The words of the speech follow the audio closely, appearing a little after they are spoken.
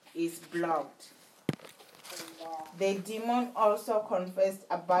is blocked. The demon also confessed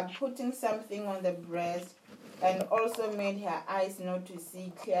about putting something on the breast and also made her eyes not to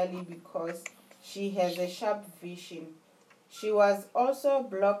see clearly because she has a sharp vision. She was also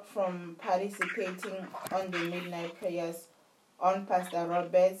blocked from participating on the midnight prayers on Pastor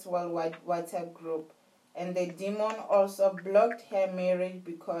Robert's worldwide WhatsApp group. And the demon also blocked her marriage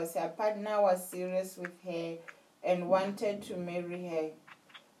because her partner was serious with her and wanted to marry her.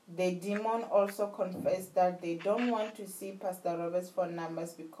 The demon also confessed that they don't want to see Pastor Robert's phone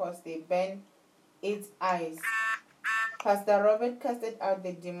numbers because they burn its eyes. Pastor Robert casted out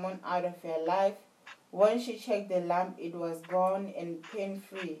the demon out of her life. When she checked the lamp, it was gone and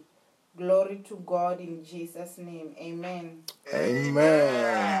pain-free. Glory to God in Jesus' name. Amen.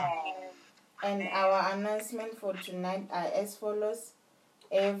 Amen. And our announcement for tonight are as follows.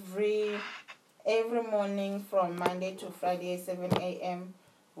 Every morning from Monday to Friday at 7 a.m.,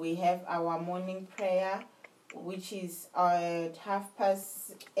 we have our morning prayer, which is at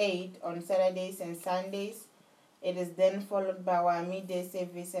 8:30 on Saturdays and Sundays. It is then followed by our midday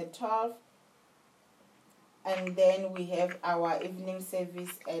service at 12. And then we have our evening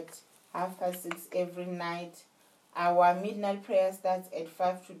service at 6:30 every night. Our midnight prayer starts at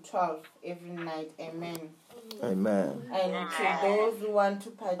 5 to 12 every night. Amen. Amen. And to those who want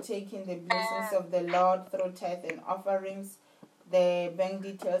to partake in the blessings of the Lord through tithe and offerings, the bank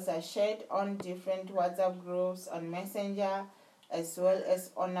details are shared on different WhatsApp groups, on Messenger, as well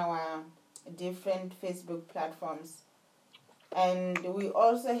as on our different Facebook platforms. And we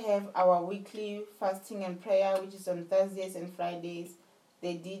also have our weekly fasting and prayer, which is on Thursdays and Fridays.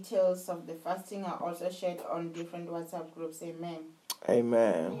 The details of the fasting are also shared on different WhatsApp groups. Amen.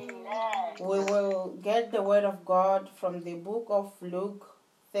 Amen. We will get the word of God from the book of Luke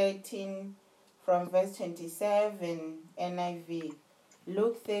 13 from verse 27 NIV.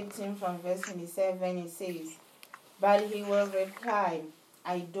 Luke 13 from verse 27, it says, "But he will reply,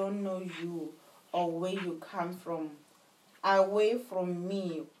 I don't know you or where you come from. Away from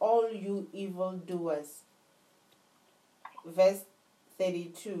me, all you evildoers." Verse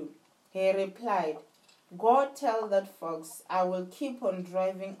 32, he replied, "Go tell that fox, I will keep on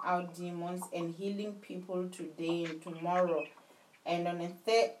driving out demons and healing people today and tomorrow, and on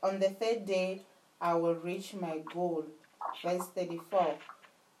the third day I will reach my goal." Verse 34,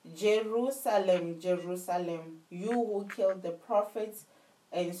 "Jerusalem, Jerusalem, you who killed the prophets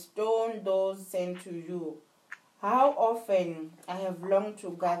and stoned those sent to you. How often I have longed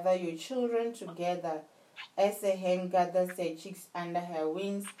to gather your children together as a hen gathers her chicks under her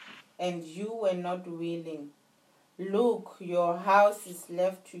wings, and you were not willing. Look, your house is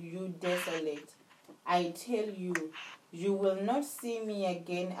left to you desolate. I tell you, you will not see me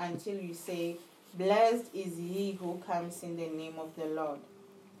again until you say, Blessed is he who comes in the name of the Lord."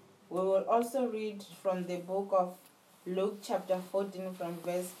 We will also read from the book of Luke chapter 14 from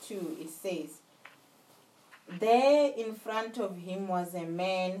verse 2. It says, "There in front of him was a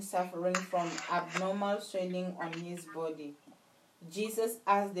man suffering from abnormal swelling on his body. Jesus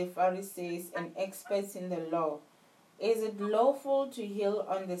asked the Pharisees and experts in the law, Is it lawful to heal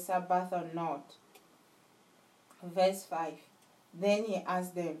on the Sabbath or not?" Verse 5, then he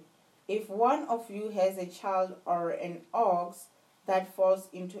asked them, "If one of you has a child or an ox that falls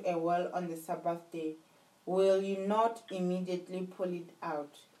into a well on the Sabbath day, will you not immediately pull it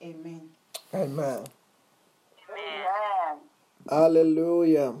out?" Amen. Amen. Amen.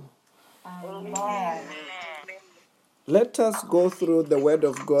 Hallelujah. Amen. Let us go through the word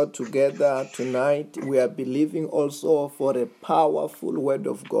of God together tonight. We are believing also for a powerful word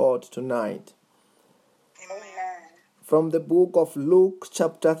of God tonight. Amen. From the book of Luke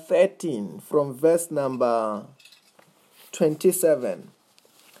chapter 13 from verse number 27.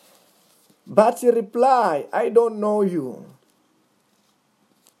 "But he replied, I don't know you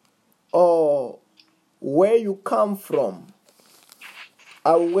or where you come from.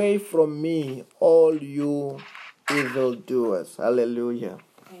 Away from me, all you evildoers." Hallelujah.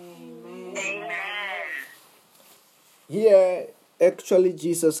 Amen. Here, actually,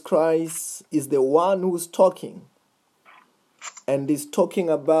 Jesus Christ is the one who's talking. And is talking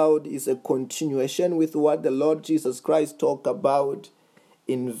about is a continuation with what the Lord Jesus Christ talked about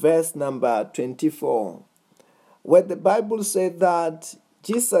in verse number 24, where the Bible said that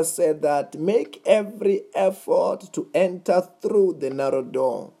Jesus said that make every effort to enter through the narrow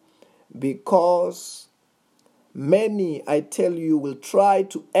door, because many, I tell you, will try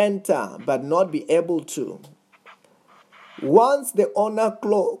to enter but not be able to. Once the owner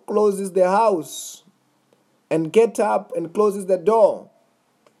closes the house and get up and closes the door,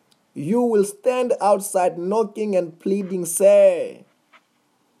 you will stand outside knocking and pleading, "Say,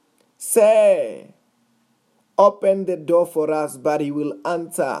 say, open the door for us, but he will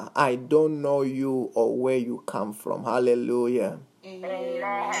answer, I don't know you or where you come from. Hallelujah.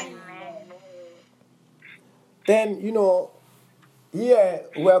 Amen. Then, here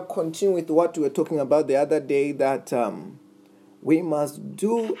we're continuing with what we were talking about the other day, that we must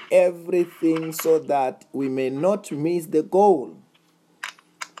do everything so that we may not miss the goal.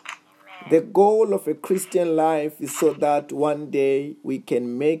 The goal of a Christian life is so that one day we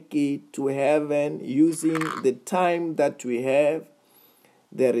can make it to heaven using the time that we have,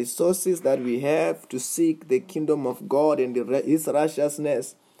 the resources that we have to seek the kingdom of God and his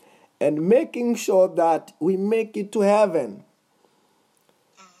righteousness, and making sure that we make it to heaven.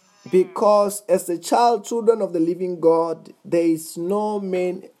 Because as the children of the living God, there is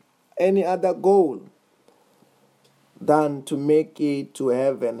any other goal than to make it to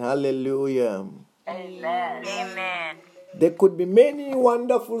heaven. Hallelujah. Amen. Amen. There could be many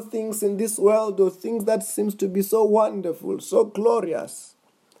wonderful things in this world, or things that seems to be so wonderful, so glorious.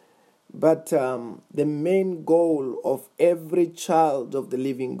 But the main goal of every child of the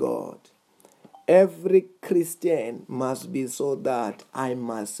living God, every Christian, must be so that I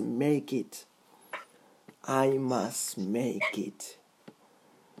must make it. I must make it.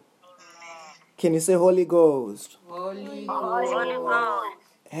 Can you say, Holy Ghost, Holy Holy Ghost, Ghost,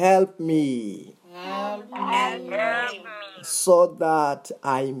 help me help help me me so that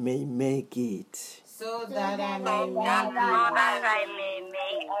I may make it so that I may so make that I may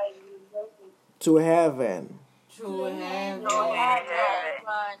make to heaven it to to heaven. heaven.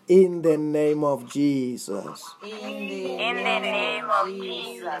 in the name of Jesus. In the In the name of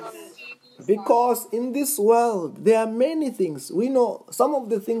Jesus. Because in this world, there are many things. We know some of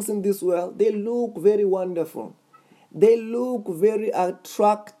the things in this world, they look very wonderful. They look very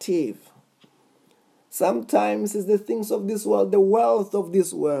attractive. Sometimes it's the things of this world, the wealth of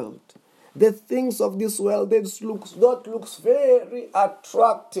this world. The things of this world, that looks very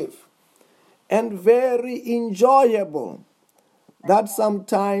attractive and very enjoyable. That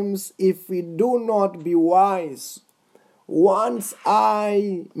sometimes, if we do not be wise, one's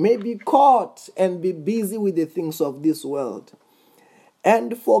eye may be caught and be busy with the things of this world,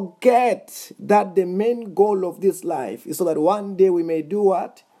 and forget that the main goal of this life is so that one day we may do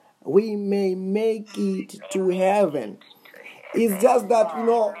what? We may make it to heaven. It's just that,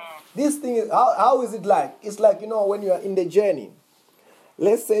 this thing is, how is it like? It's like, when you are in the journey.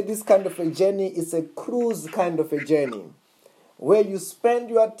 Let's say this kind of a journey is a cruise kind of a journey, where you spend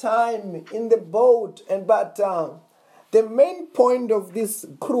your time in the boat, but the main point of this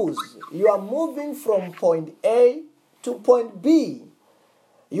cruise, you are moving from point A to point B.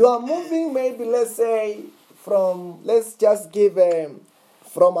 You are moving maybe, let's say, from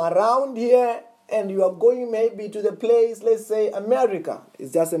around here, and you are going maybe to the place, let's say, America.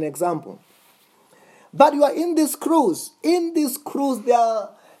 It's just an example. But you are in this cruise. In this cruise, there are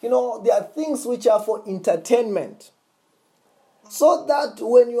things which are for entertainment. So that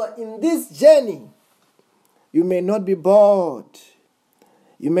when you are in this journey, you may not be bored.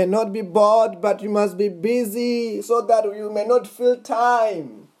 You may not be bored, but you must be busy so that you may not feel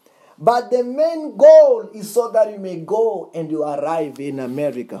time. But the main goal is so that you may go and you arrive in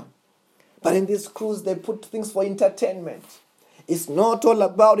America. But in this cruise, they put things for entertainment. It's not all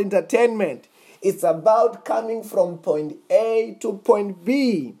about entertainment. It's about coming from point A to point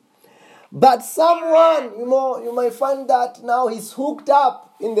B. But someone, you might find that now he's hooked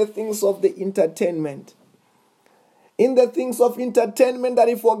up in the things of the entertainment. In the things of entertainment, that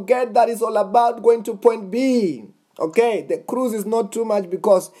he forget that it's all about going to point B. Okay, the cruise is not too much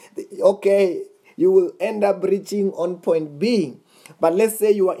because, you will end up reaching on point B. But let's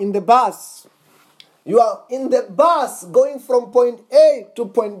say you are in the bus. You are in the bus going from point A to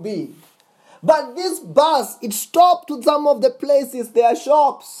point B. But this bus, it stopped to some of the places. There are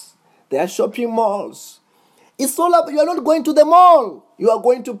shops. There are shopping malls. It's all up. You are not going to the mall. You are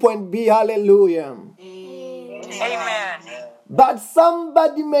going to point B. Hallelujah. Amen. But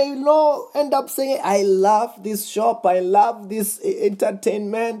somebody may end up saying, I love this shop. I love this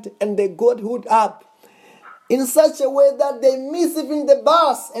entertainment. And they got hooked up in such a way that they miss even the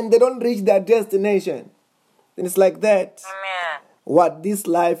bus and they don't reach their destination. And it's like that. Amen. What this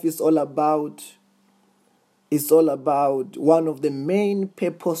life is all about, one of the main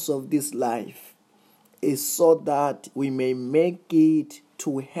purpose of this life is so that we may make it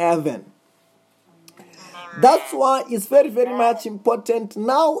to heaven. That's why it's very, very much important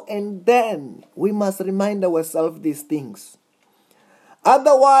now and then we must remind ourselves these things.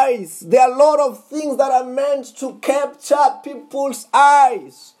 Otherwise, there are a lot of things that are meant to capture people's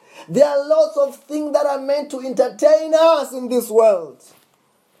eyes. There are lots of things that are meant to entertain us in this world.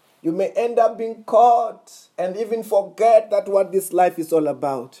 You may end up being caught and even forget that what this life is all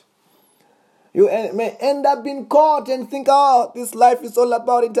about. You may end up being caught and think, oh, this life is all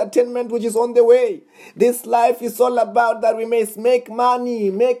about entertainment which is on the way. This life is all about that we may make money.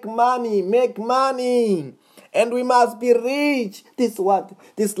 And we must be rich. This is what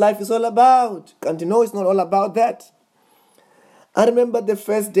this life is all about. Can't you know it's not all about that? I remember the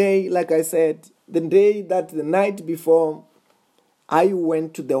first day, like I said, the night before, I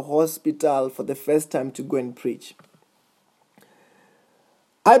went to the hospital for the first time to go and preach.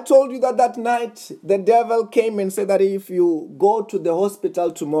 I told you that night the devil came and said that if you go to the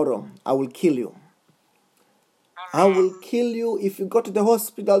hospital tomorrow, I will kill you. I will kill you if you go to the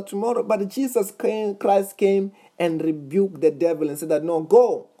hospital tomorrow. But Jesus Christ came and rebuked the devil and said that, no,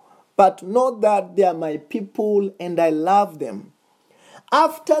 go. But know that they are my people and I love them.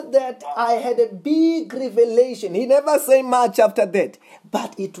 After that, I had a big revelation. He never said much after that,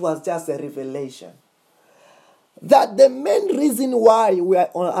 but it was just a revelation. That the main reason why we are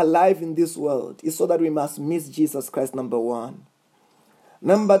alive in this world is so that we must miss Jesus Christ, number one.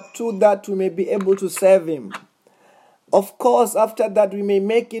 Number two, that we may be able to serve him. Of course, after that, we may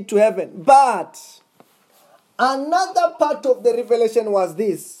make it to heaven. But another part of the revelation was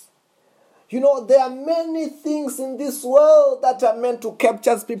this. You know, there are many things in this world that are meant to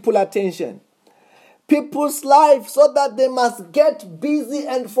capture people's attention. People's life, so that they must get busy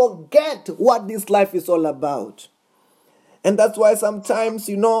and forget what this life is all about. And that's why sometimes,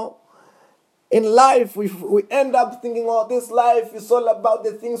 you know, in life, we end up thinking, oh, this life is all about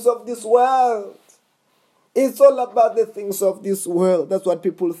the things of this world. It's all about the things of this world. That's what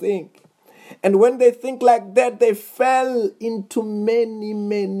people think. And when they think like that, they fell into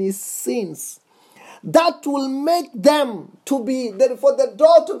many sins that will make them to be, for the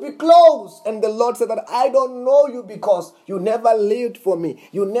door to be closed. And the Lord said that I don't know you because you never lived for me.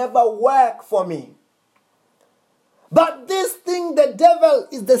 You never worked for me. But this thing, the devil,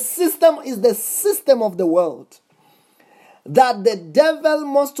 is the system of the world. That the devil,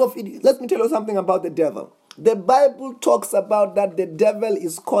 most of it, let me tell you something about the devil. The Bible talks about that the devil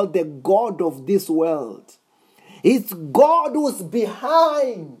is called the God of this world. It's God who's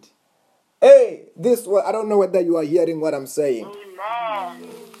behind. Hey, this world. I don't know whether you are hearing what I'm saying.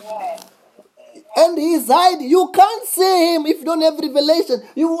 Amen. And he's hiding. You can't see him if you don't have revelation.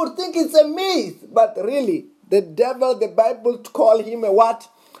 You would think it's a myth. But really, the devil, the Bible call him a what?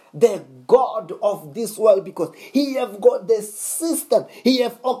 The God of this world, because he have got the system. He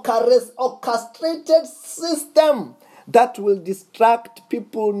have orchestrated system that will distract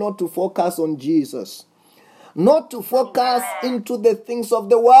people not to focus on Jesus. Not to focus into the things of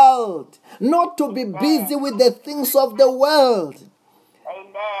the world. Not to be busy with the things of the world.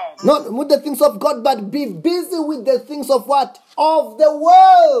 Amen. Not with the things of God, but be busy with the things of what? Of the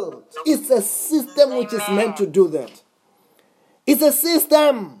world. It's a system which is meant to do that. It's a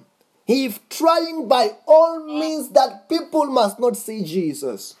system. He's trying by all means that people must not see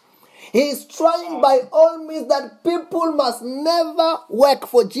Jesus. He's trying by all means that people must never work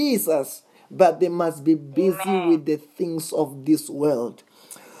for Jesus, but they must be busy with the things of this world.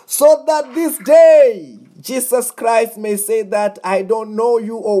 So that this day, Jesus Christ may say that I don't know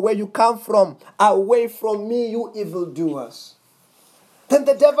you or where you come from. Away from me, you evildoers. Then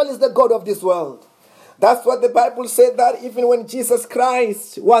the devil is the God of this world. That's what the Bible said, that even when Jesus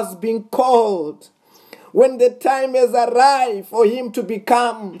Christ was being called, when the time has arrived for him to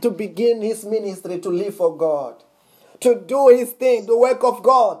begin his ministry, to live for God, to do his thing, the work of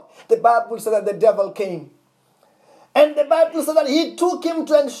God, the Bible said that the devil came. And the Bible said that he took him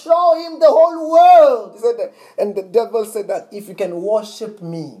to and show him the whole world. He said that, and the devil said that if you can worship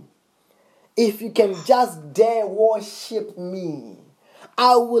me, if you can just dare worship me,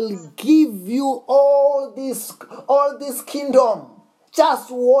 I will give you all this kingdom.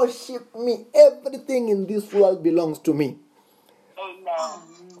 Just worship me. Everything in this world belongs to me. Amen.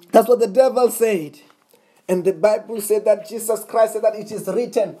 That's what the devil said. And the Bible said that Jesus Christ said that it is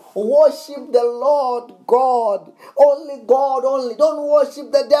written, worship the Lord God. Only God only. Don't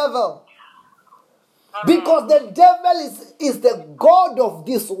worship the devil. Because the devil is the God of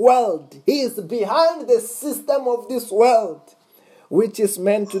this world. He is behind the system of this world, which is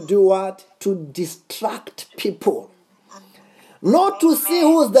meant to do what? To distract people. Not to see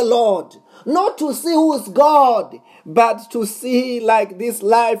who is the Lord. Not to see who is God. But to see like this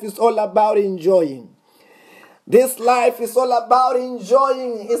life is all about enjoying. This life is all about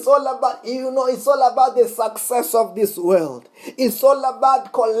enjoying. It's all about, it's all about the success of this world. It's all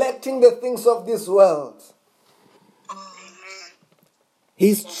about collecting the things of this world.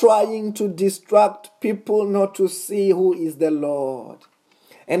 He's trying to distract people not to see who is the Lord.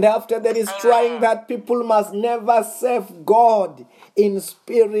 And after that, he's trying that people must never serve God in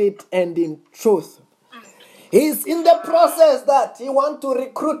spirit and in truth. He's in the process that he wants to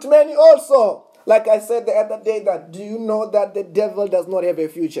recruit many also. Like I said the other day, that do you know that the devil does not have a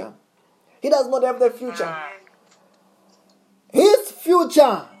future? He does not have the future. His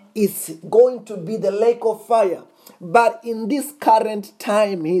future is going to be the lake of fire. But in this current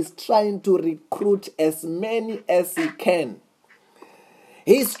time, he's trying to recruit as many as he can.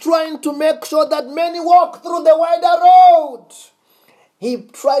 He's trying to make sure that many walk through the wider road. He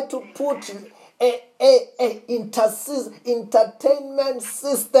tried to put a entertainment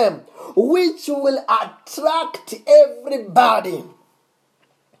system which will attract everybody.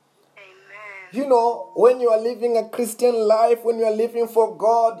 You know, when you are living a Christian life, when you are living for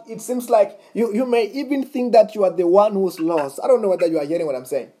God, it seems like you may even think that you are the one who's lost. I don't know whether you are hearing what I'm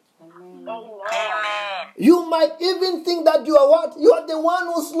saying. You might even think that you are what? You are the one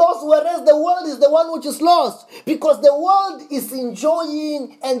who's lost, whereas the world is the one which is lost. Because the world is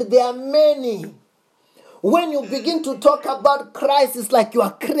enjoying and there are many. When you begin to talk about Christ, it's like you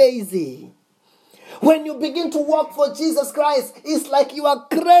are crazy. When you begin to work for Jesus Christ, it's like you are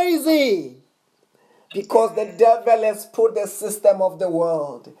crazy. Because the devil has put the system of the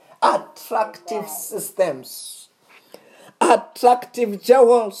world, attractive systems, attractive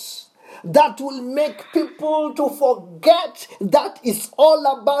jewels, that will make people to forget that it's all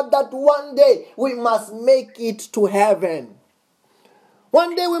about that one day we must make it to heaven.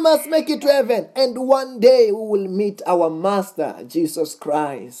 One day we must make it to heaven, and one day we will meet our Master, Jesus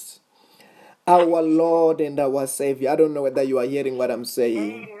Christ, our Lord and our Savior. I don't know whether you are hearing what I'm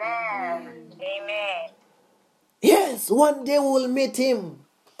saying. Amen. Amen. Yes, one day we will meet him.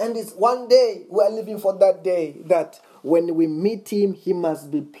 And it's one day we are living for that day that when we meet him, he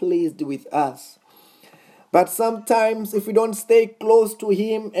must be pleased with us. But sometimes if we don't stay close to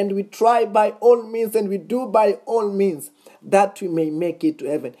him and we try by all means and we do by all means that we may make it to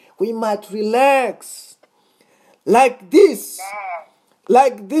heaven, we might relax. Like this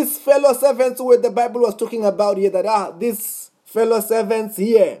fellow servants who the Bible was talking about here, that these fellow servants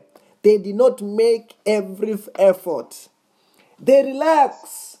here, they did not make every effort. They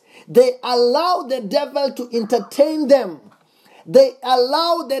relax. They allow the devil to entertain them. They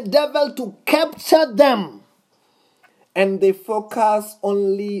allow the devil to capture them. And they focus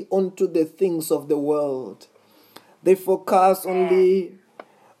only onto the things of the world. They focus only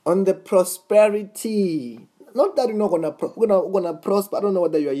on the prosperity. Not that we're not gonna prosper. I don't know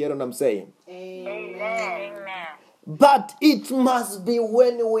whether you are hearing what I'm saying. Amen. But it must be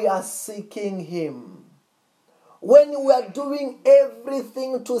when we are seeking him. When we are doing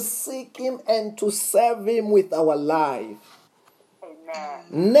everything to seek him and to serve him with our life. Amen.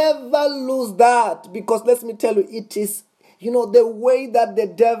 Never lose that, because let me tell you, it is, the way that the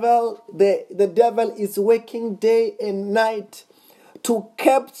devil is working day and night to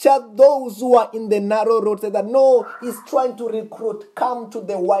capture those who are in the narrow road. Say that no, he's trying to recruit. Come to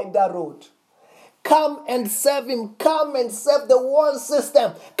the wider road. Come and serve him. Come and serve the world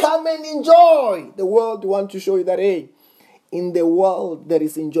system. Come and enjoy. The world wants to show you that, hey, in the world there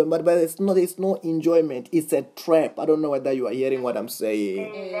is enjoyment, but there's no enjoyment. It's a trap. I don't know whether you are hearing what I'm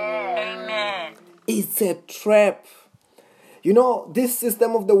saying. Amen. It's a trap. This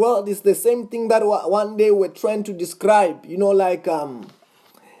system of the world is the same thing that one day we're trying to describe.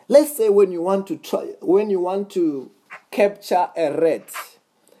 Let's say when you want to capture a rat.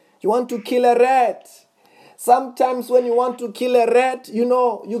 You want to kill a rat. Sometimes when you want to kill a rat,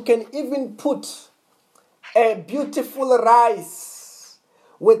 you can even put a beautiful rice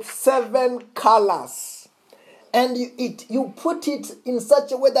with 7 colors. And you put it in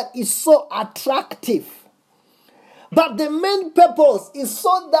such a way that it's so attractive. But the main purpose is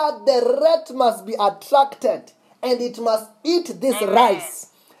so that the rat must be attracted and it must eat this rice.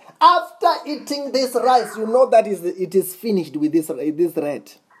 After eating this rice, you know that it is finished with this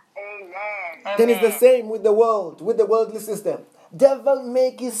rat. Amen. Then it's the same with the world, with the worldly system. Devil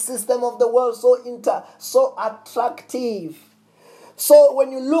make his system of the world so attractive. So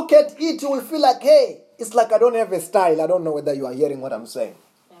when you look at it, you will feel like, hey, it's like I don't have a style. I don't know whether you are hearing what I'm saying.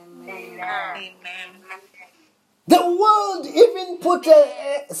 Amen. The world even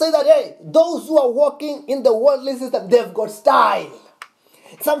say that, hey, those who are walking in the worldly system, they've got style.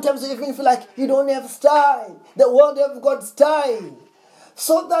 Sometimes you even feel like you don't have style. The world have got style.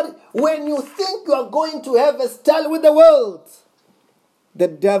 So that when you think you are going to have a style with the world, the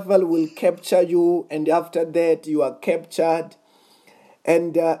devil will capture you, and after that you are captured.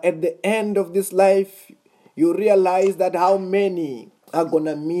 And at the end of this life, you realize that how many are going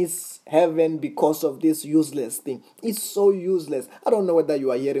to miss heaven because of this useless thing. It's so useless. I don't know whether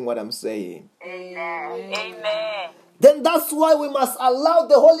you are hearing what I'm saying. Amen. Amen. Then that's why we must allow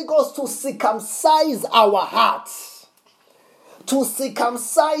the Holy Ghost to circumcise our hearts, to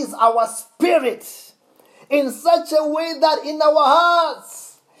circumcise our spirit in such a way that in our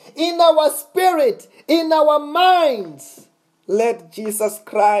hearts, in our spirit, in our minds, let Jesus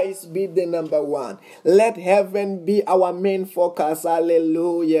Christ be the number one. Let heaven be our main focus.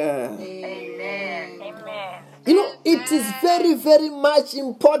 Hallelujah. Amen. Amen. You know, it is very, very much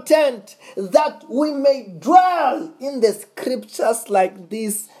important that we may dwell in the scriptures like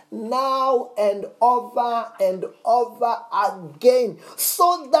this now and over again,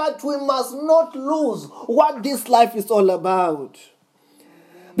 so that we must not lose what this life is all about.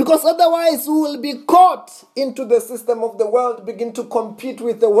 Because otherwise we will be caught into the system of the world, begin to compete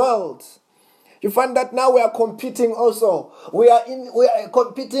with the world. You find that now we are competing also. We are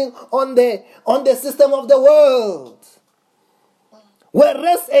competing on the system of the world.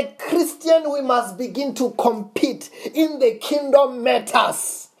 Whereas a Christian, we must begin to compete in the kingdom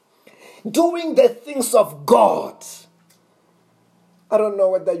matters, doing the things of God. I don't know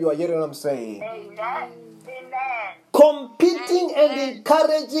whether you are hearing what I'm saying. Amen. Amen. Competing and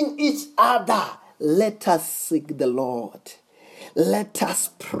encouraging each other. Let us seek the Lord. Let us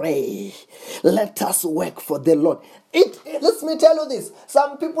pray. Let us work for the Lord. Let me tell you this.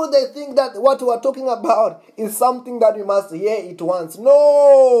 Some people, they think that what we are talking about is something that you must hear it once.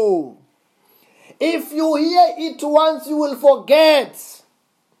 No. If you hear it once, you will forget.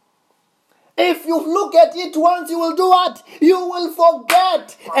 If you look at it once, you will do what? You will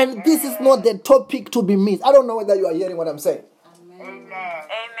forget. And this is not the topic to be missed. I don't know whether you are hearing what I'm saying. Amen. Amen.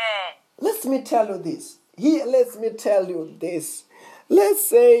 Let me tell you this. Let me tell you this. Let's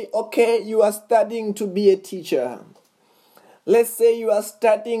say, okay, you are studying to be a teacher. Let's say you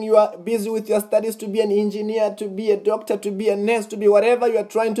are busy with your studies to be an engineer, to be a doctor, to be a nurse, to be whatever you are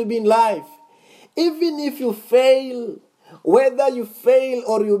trying to be in life. Even if you fail, whether you fail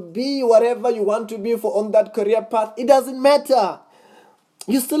or you be whatever you want to be for on that career path, it doesn't matter.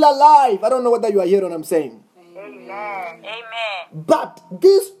 You're still alive. I don't know whether you are hearing what I'm saying. Amen. Amen. But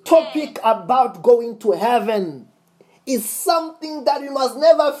this topic about going to heaven is something that you must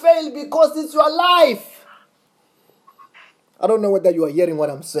never fail, because it's your life. I don't know whether you are hearing what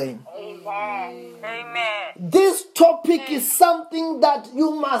I'm saying. Amen. Amen. This topic is something that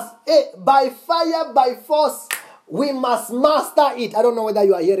you must, by fire, by force, we must master it. I don't know whether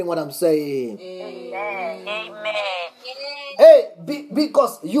you are hearing what I'm saying. Amen. Amen.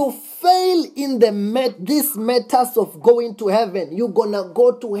 Because you fail in these matters of going to heaven, you're gonna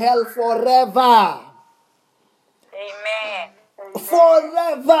go to hell forever. Amen.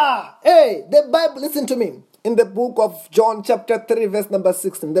 Forever. The Bible, listen to me. In the book of John chapter 3 verse number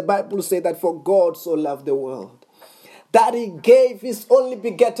 16, the Bible says that for God so loved the world, that he gave his only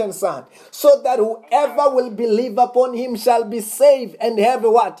begotten Son, so that whoever will believe upon him shall be saved and have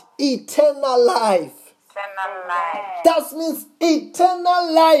what? Eternal life. Eternal life. That means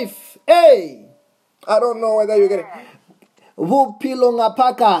eternal life. I don't know whether you get it.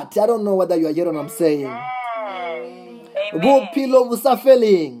 I don't know whether you are hearing what I'm saying. Amen.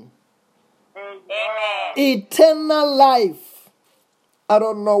 Amen. Eternal life. I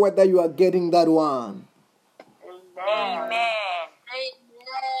don't know whether you are getting that one. Amen.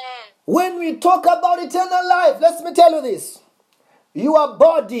 When we talk about eternal life, let me tell you this. Your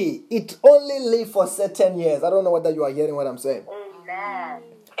body, it only lives for certain years. I don't know whether you are hearing what I'm saying. Amen.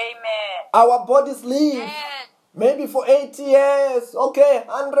 Amen. Our bodies live maybe for 80 years. Okay,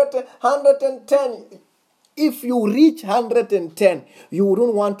 110. If you reach 110, you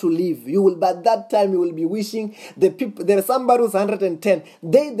wouldn't want to live. You will, by that time, you will be wishing the people. There is somebody who's 110.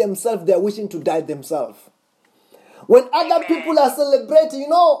 They themselves, they are wishing to die themselves. When other people are celebrating,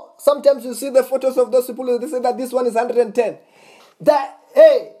 sometimes you see the photos of those people. They say that this one is 110. That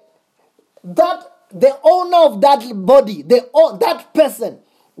the owner of that body, that person,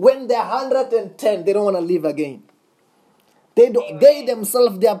 when they're 110, they don't want to live again. They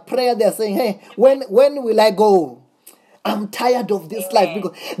themselves, their prayer, they're saying, hey, when will I go? I'm tired of this life,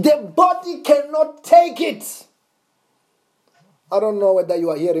 because the body cannot take it. I don't know whether you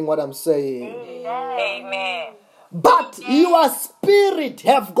are hearing what I'm saying. Amen. But your spirit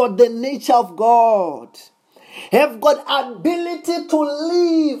have got the nature of God, have got ability to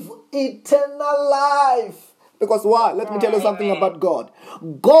live eternal life. Because why? Let me tell you something about God.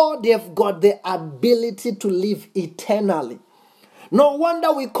 God have got the ability to live eternally. No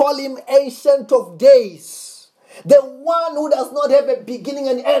wonder we call him Ancient of Days. The one who does not have a beginning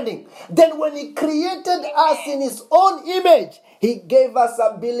and ending. Then when he created us in his own image, He gave us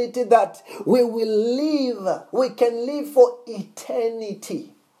ability that we can live for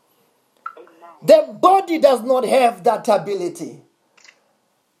eternity. The body does not have that ability.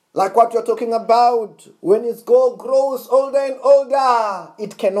 Like what you're talking about, when it grows older and older,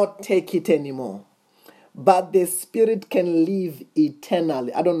 it cannot take it anymore. But the spirit can live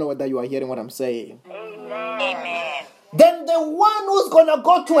eternally. I don't know whether you are hearing what I'm saying. Amen. Then the one who's going to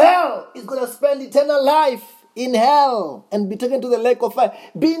go to hell is going to spend eternal life in hell and be taken to the lake of fire,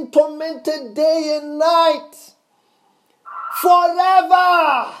 being tormented day and night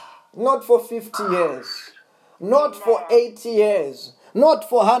forever. Not for 50 years, not for 80 years, not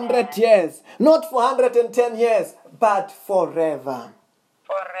for 100 years, not for 110 years, but forever.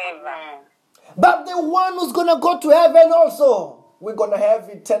 Forever. But the one who's going to go to heaven also, we're going to have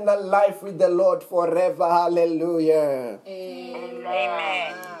eternal life with the Lord forever. Hallelujah.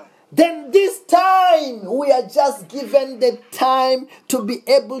 Amen. Then this time, we are just given the time to be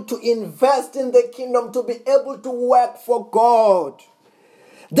able to invest in the kingdom, to be able to work for God.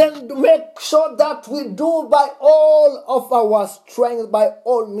 Then to make sure that we do by all of our strength, by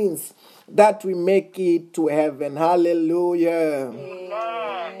all means, that we make it to heaven. Hallelujah.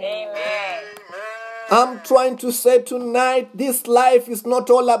 Amen. I'm trying to say tonight, this life is not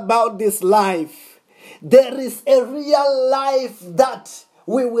all about this life. There is a real life that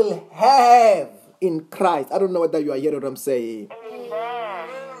we will have in Christ. I don't know whether you are hearing what I'm saying.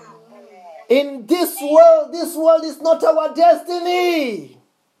 In this world is not our destiny.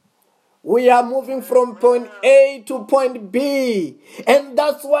 We are moving from point A to point B. And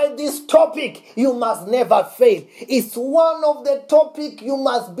that's why this topic, you must never fail. It's one of the topics you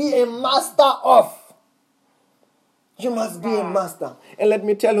must be a master of. You must be a master. And let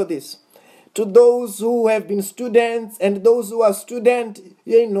me tell you this. To those who have been students and those who are students,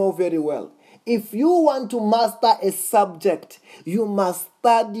 you know very well. If you want to master a subject, you must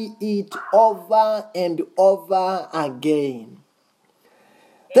study it over and over again.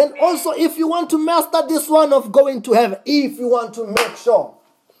 Then also, if you want to master this one of going to heaven, if you want to make sure,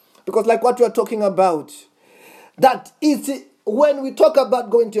 because like what we are talking about, that when we talk about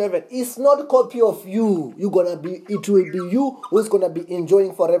going to heaven, it's not a copy of you. It will be you who's gonna be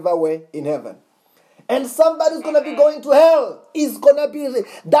enjoying forever way in heaven. And somebody's gonna be going to hell. It's gonna be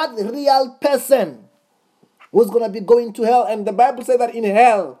that real person who's gonna be going to hell. And the Bible says that in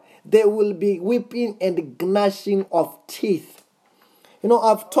hell there will be weeping and gnashing of teeth. You know,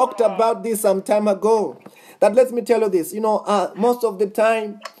 I've talked about this some time ago. That let me tell you this. You know, most of the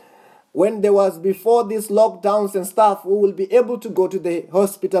time, when there was before these lockdowns and stuff, we will be able to go to the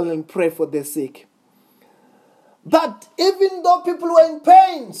hospital and pray for the sick. But even though people were in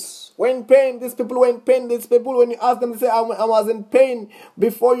pain, these people were in pain, these people, when you ask them, they say, I was in pain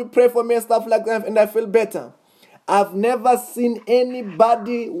before you pray for me and stuff like that, and I feel better. I've never seen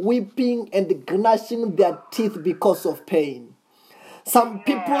anybody weeping and gnashing their teeth because of pain. Some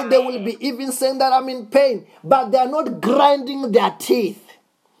people, they will be even saying that I'm in pain, but they are not grinding their teeth.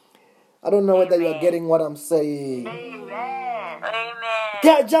 I don't know whether you are getting what I'm saying. Amen. They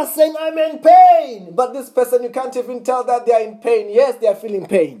are just saying, I'm in pain. But this person, you can't even tell that they are in pain. Yes, they are feeling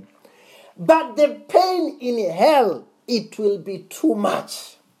pain. But the pain in hell, it will be too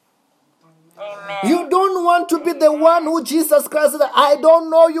much. Amen. You don't want to be the one who Jesus Christ said, I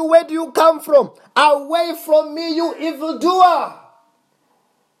don't know you, where do you come from? Away from me, you evildoer.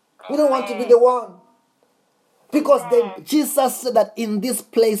 We don't want to be the one. Because Jesus said that in this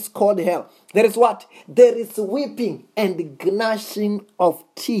place called hell, there is what? There is weeping and gnashing of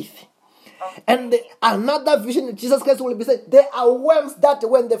teeth. And another vision, Jesus Christ will be saying, there are worms that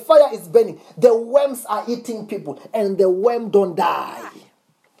when the fire is burning, the worms are eating people and the worm don't die.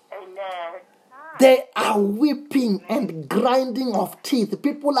 Amen. They are weeping and grinding of teeth.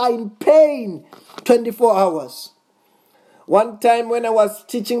 People are in pain 24 hours. One time when I was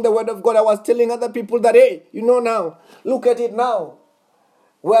teaching the word of God, I was telling other people that, hey, you know now, look at it now.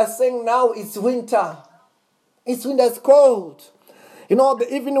 We are saying now it's winter. It's winter, it's cold. You know,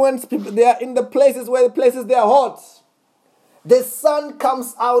 even when people, they are in the places where the places they are hot, the sun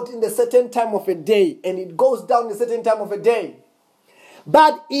comes out in a certain time of a day and it goes down in a certain time of a day.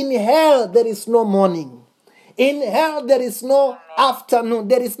 But in hell, there is no morning. In hell, there is no afternoon.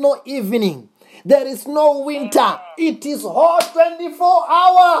 There is no evening. There is no winter. It is hot 24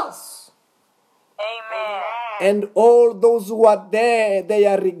 hours. Amen. And all those who are there, they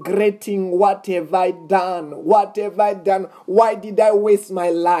are regretting, what have I done? What have I done? Why did I waste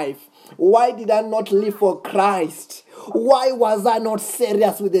my life? Why did I not live for Christ? Why was I not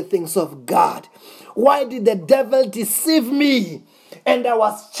serious with the things of God? Why did the devil deceive me? And I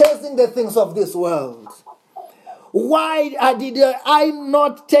was chasing the things of this world. Why did I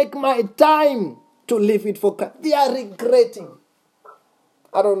not take my time to live it for Christ? They are regretting.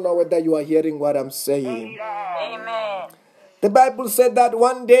 I don't know whether you are hearing what I'm saying. Amen. The Bible said that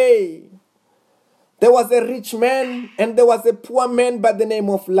one day there was a rich man and there was a poor man by the name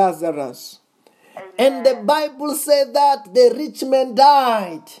of Lazarus. And the Bible said that the rich man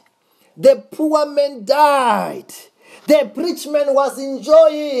died. The poor man died. The rich man was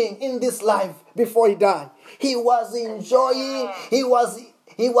enjoying in this life before he died. He was enjoying. He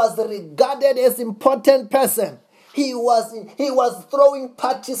was regarded as important person. He was throwing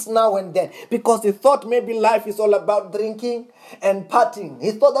parties now and then because he thought maybe life is all about drinking and partying.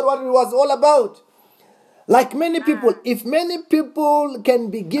 He thought that what it was all about. Like many people, if many people can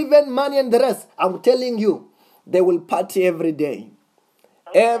be given money and the rest, I'm telling you, they will party every day.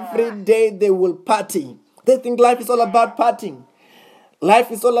 Every day they will party. They think life is all about partying.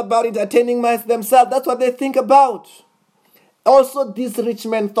 Life is all about entertaining themselves. That's what they think about. Also, this rich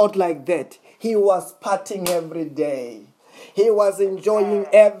man thought like that. He was partying every day. He was enjoying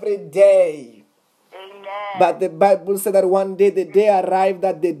every day. But the Bible said that one day the day arrived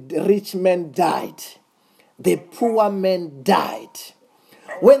that the rich man died. The poor man died.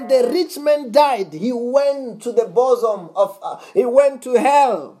 When the rich man died, he went to the bosom of, he went to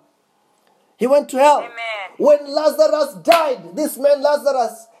hell. He went to hell. Amen. When Lazarus died, this man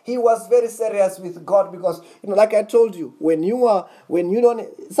Lazarus, he was very serious with God because, like I told you,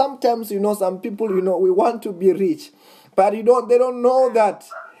 sometimes, some people, we want to be rich, but they don't know that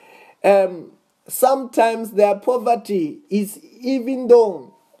sometimes their poverty is, even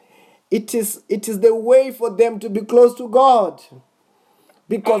though it is the way for them to be close to God.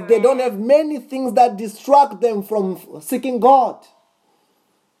 Because they don't have many things that distract them from seeking God.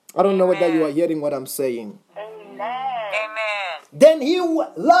 I don't know whether you are hearing what I'm saying. Amen. Then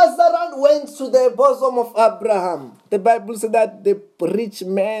Lazarus went to the bosom of Abraham. The Bible said that the rich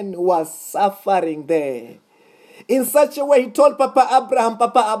man was suffering there. In such a way, he told Papa Abraham,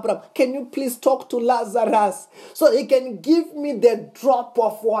 can you please talk to Lazarus so he can give me the drop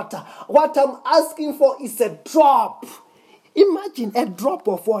of water? What I'm asking for is a drop. Imagine a drop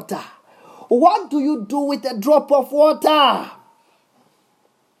of water. What do you do with a drop of water?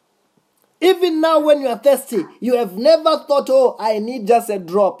 Even now when you are thirsty, you have never thought, I need just a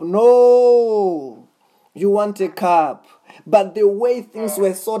drop. No. You want a cup. But the way things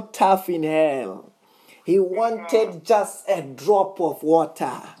were so tough in hell, he wanted just a drop of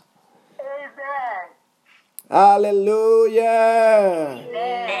water. Hallelujah.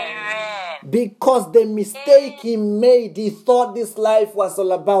 Amen. Because the mistake he made, he thought this life was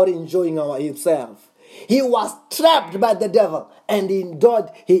all about enjoying himself. He was trapped by the devil and he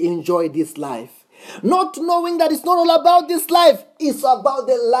enjoyed this life. Not knowing that it's not all about this life, it's about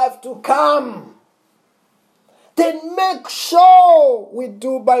the life to come. Then make sure we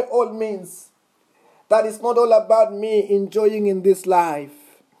do by all means that it's not all about me enjoying in this life.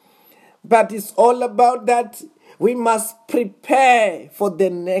 But it's all about that we must prepare for the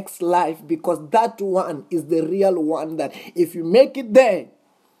next life because that one is the real one that if you make it there,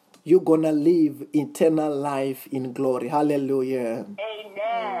 you're going to live eternal life in glory. Hallelujah.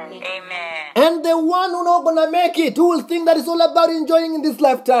 Amen. Amen. And the one who's not going to make it, who will think that it's all about enjoying in this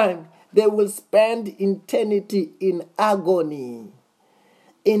lifetime, they will spend eternity in agony,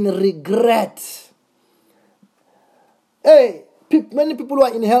 in regret. Hey, many people who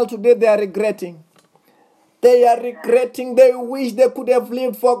are in hell today, they are regretting. They are regretting. They wish they could have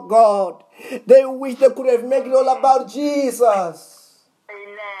lived for God. They wish they could have made it all about Jesus.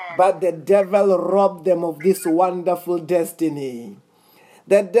 Amen. But the devil robbed them of this wonderful destiny.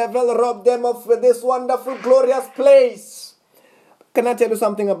 The devil robbed them of this wonderful, glorious place. Can I tell you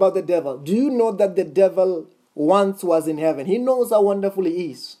something about the devil? Do you know that the devil once was in heaven? He knows how wonderful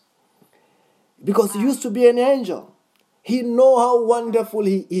he is. Because he used to be an angel. He knows how wonderful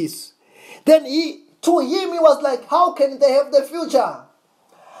he is. Then to him, he was like, how can they have the future?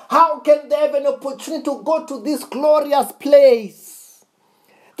 How can they have an opportunity to go to this glorious place?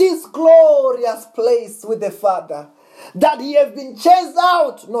 This glorious place with the Father. That he have been chased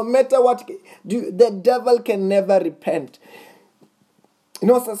out. No matter what, the devil can never repent.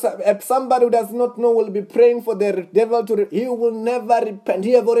 Somebody who does not know will be praying for the devil he will never repent.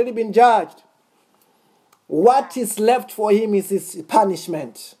 He have already been judged. What is left for him is his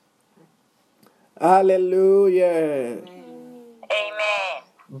punishment. Hallelujah. Amen.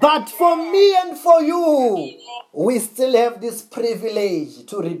 But for me and for you, we still have this privilege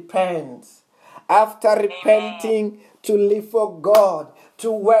to repent. After repenting, to live for God,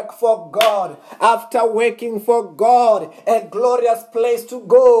 to work for God. After working for God, a glorious place to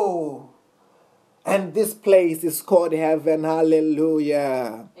go. And this place is called heaven.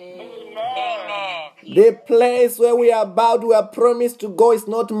 Hallelujah. Amen. The place where we are promised to go is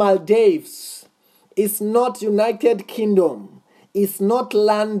not Maldives. It's not United Kingdom. It's not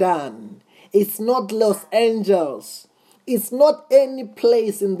London. It's not Los Angeles. It's not any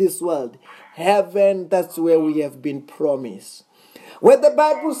place in this world. Heaven, that's where we have been promised. Where the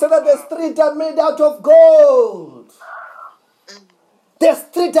Bible says that the streets are made out of gold. The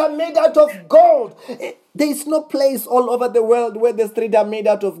streets are made out of gold. There is no place all over the world where the streets are made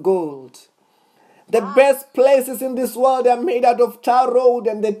out of gold. The best places in this world are made out of tar road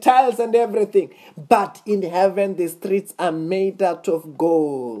and the tiles and everything. But in heaven, the streets are made out of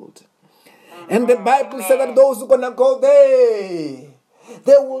gold. And the Bible said that those who are gonna go there,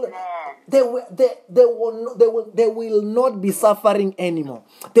 they will not be suffering anymore.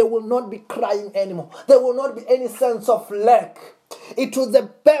 They will not be crying anymore. There will not be any sense of lack. It was a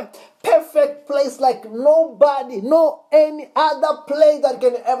perfect place like nobody, no any other place that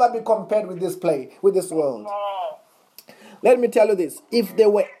can ever be compared with this place, with this world. Let me tell you this. If there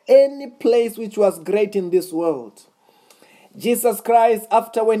were any place which was great in this world, Jesus Christ,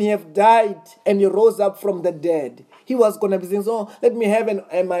 after when he have died and he rose up from the dead, he was going to be saying, so let me have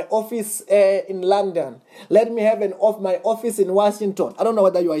my office in London. Let me have my office in Washington. I don't know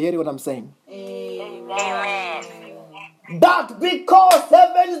whether you are hearing what I'm saying. Amen. But because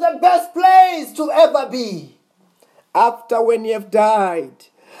heaven is the best place to ever be, after when he have died,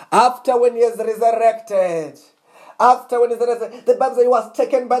 after when he has resurrected, after when the Bible says he was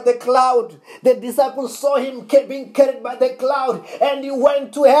taken by the cloud, the disciples saw him being carried by the cloud, and he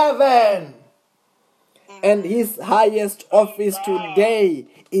went to heaven. And his highest office today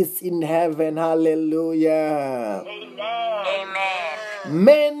is in heaven. Hallelujah. Amen.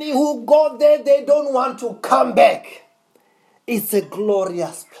 Many who go there, they don't want to come back. It's a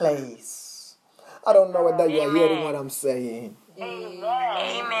glorious place. I don't know whether you are hearing what I'm saying.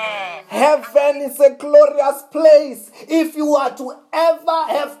 Amen. Heaven is a glorious place. If you are to ever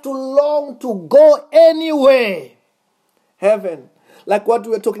have to long to go anywhere, heaven, like what we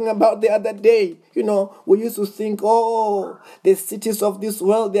were talking about the other day, we used to think, the cities of this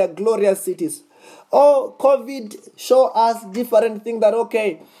world, they are glorious cities. COVID show us different things that,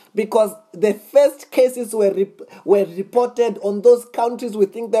 because the first cases were reported on those countries we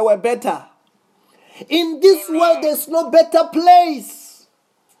think they were better. In this world, there's no better place.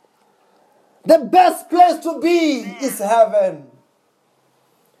 The best place to be is heaven.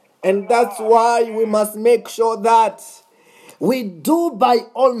 And that's why we must make sure that we do by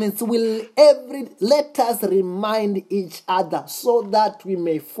all means, let us remind each other so that we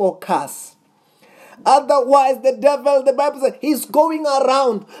may focus. Otherwise, the Bible says, he's going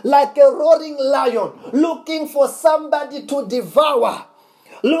around like a roaring lion, looking for somebody to devour,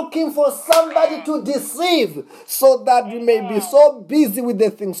 looking for somebody to deceive, so that we may be so busy with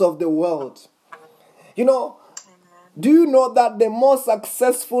the things of the world. Do you know that the more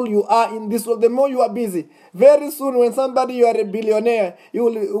successful you are in this world, the more you are busy? Very soon, when you are a billionaire, you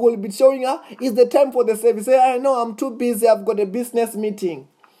will be showing up, it's the time for the service. Say, I know, I'm too busy, I've got a business meeting.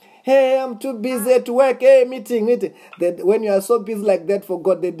 Hey, I'm too busy at work. Hey, meeting. That when you are so busy like that for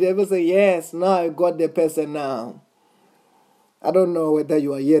God, the devil say, yes, now I got the person now. I don't know whether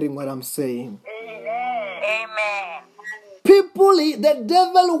you are hearing what I'm saying. Amen. People, the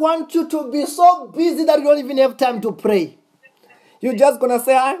devil wants you to be so busy that you don't even have time to pray. You're just going to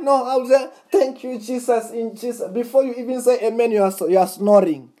say, I'll say, thank you, Jesus, in Jesus. Before you even say amen, you are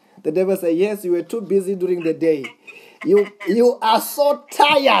snoring. The devil say, yes, you were too busy during the day. You are so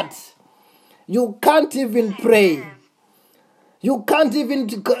tired. You can't even pray. You can't even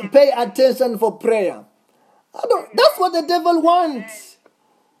pay attention for prayer. That's what the devil wants.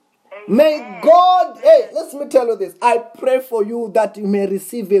 May God, let me tell you this. I pray for you that you may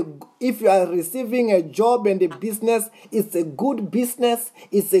receive if you are receiving a job and a business, it's a good business,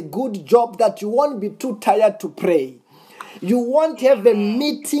 it's a good job that you won't be too tired to pray. You won't have a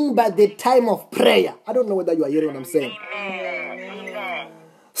meeting by the time of prayer. I don't know whether you are hearing what I'm saying. Amen.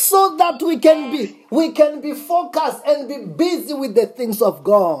 So that we can be focused and be busy with the things of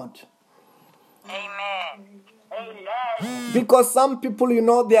God. Amen. Because some people,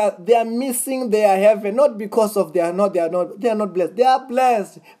 they are missing their heaven, not because of they are not blessed. They are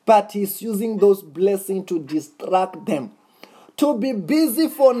blessed, but he's using those blessings to distract them. To be busy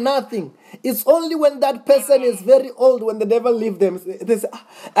for nothing. It's only when that person is very old, when the devil leaves them. They say,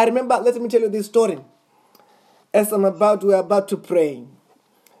 I remember, let me tell you this story. As we're about to pray.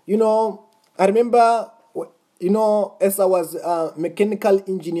 I remember, as I was a mechanical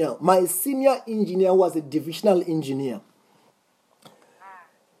engineer, my senior engineer was a divisional engineer.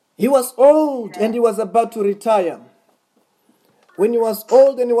 He was old and he was about to retire. When he was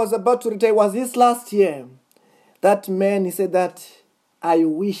old and he was about to retire, it was his last year. That man, he said that, I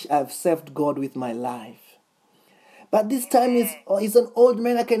wish I've served God with my life. But this time he's an old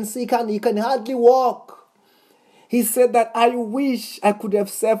man. I can see he can hardly walk. He said that, I wish I could have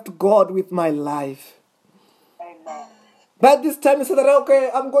served God with my life. Amen. But this time he said that, okay,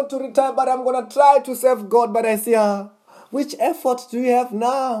 I'm going to retire, but I'm going to try to serve God. But I say, which effort do you have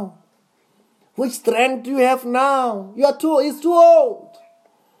now? Which strength do you have now? He's too old.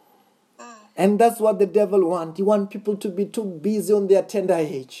 And that's what the devil wants. He wants people to be too busy on their tender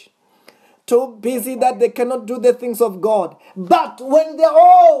age. Too busy that they cannot do the things of God. But when they're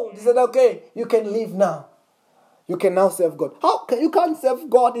old, he said, okay, you can leave now. You can now serve God. You can't serve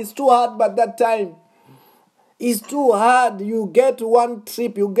God? It's too hard by that time. It's too hard. You get to one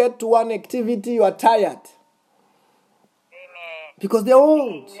trip, you get to one activity, you are tired. Amen. Because they're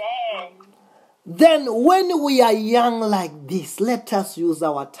old. Amen. Then when we are young like this, let us use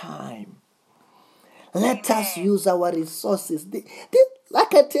our time. Let us use our resources.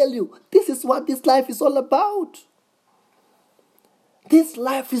 Like I tell you, this is what this life is all about. This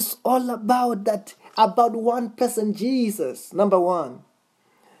life is all about one person, Jesus, number one.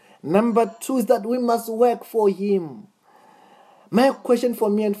 Number two is that we must work for him. My question for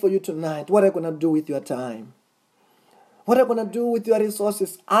me and for you tonight, what are you going to do with your time? What are you going to do with your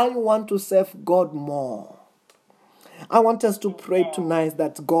resources? I want to serve God more. I want us to pray tonight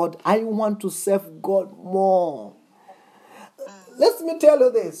that God, I want to serve God more. Let me tell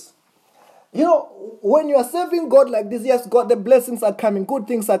you this. When you are serving God like this, yes, God, the blessings are coming, good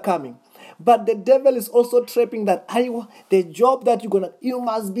things are coming. But the devil is also trapping that the job that you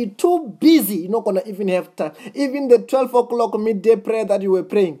must be too busy. You're not going to even have time. Even the 12 o'clock midday prayer that you were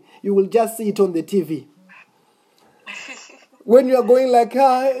praying, you will just see it on the TV. When you are going like,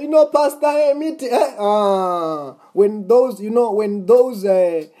 Pastor, meet. When those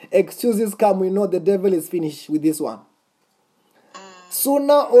excuses come, we know the devil is finished with this one.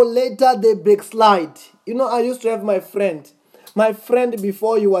 Sooner or later, they backslide. I used to have my friend. My friend,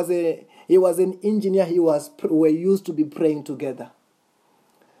 before he was an engineer, we used to be praying together.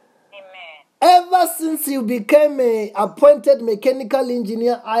 Amen. Ever since he became an appointed mechanical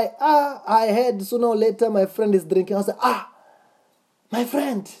engineer, I heard sooner or later my friend is drinking. I said, my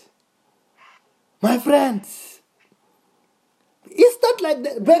friend. It's not like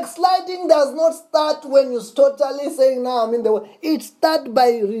that. Backsliding does not start when you're totally saying, now I'm in the world. It starts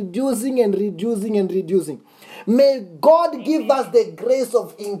by reducing and reducing and reducing. May God give us the grace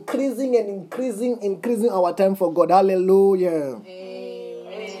of increasing our time for God. Hallelujah.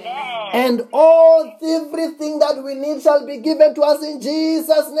 Amen. And everything that we need shall be given to us in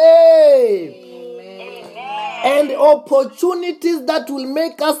Jesus' name. And opportunities that will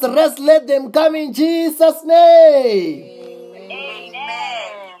make us rest, let them come in Jesus' name. Amen.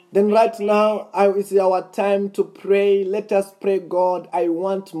 Then right now, it's our time to pray. Let us pray, God, I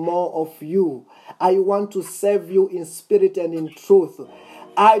want more of you. I want to serve you in spirit and in truth.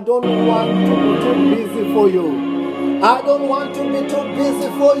 I don't want to be too busy for you. I don't want to be too busy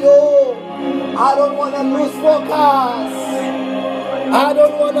for you. I don't want to lose focus. I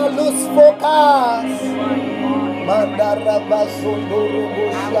don't want to lose focus. Mandaraba sundurubu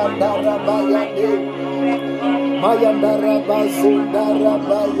shandaraba yande. Mayandaraba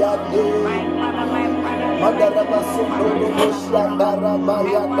sundaraba yande. Mandaraba sundurubu shandaraba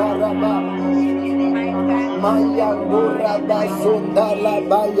yandaraba. Mayanduraba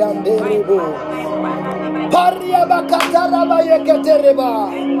sundaraba yanderebo. Pariaba kataraba yeketereba.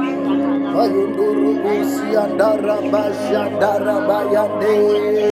 Mayundurubu shandaraba shandaraba yande.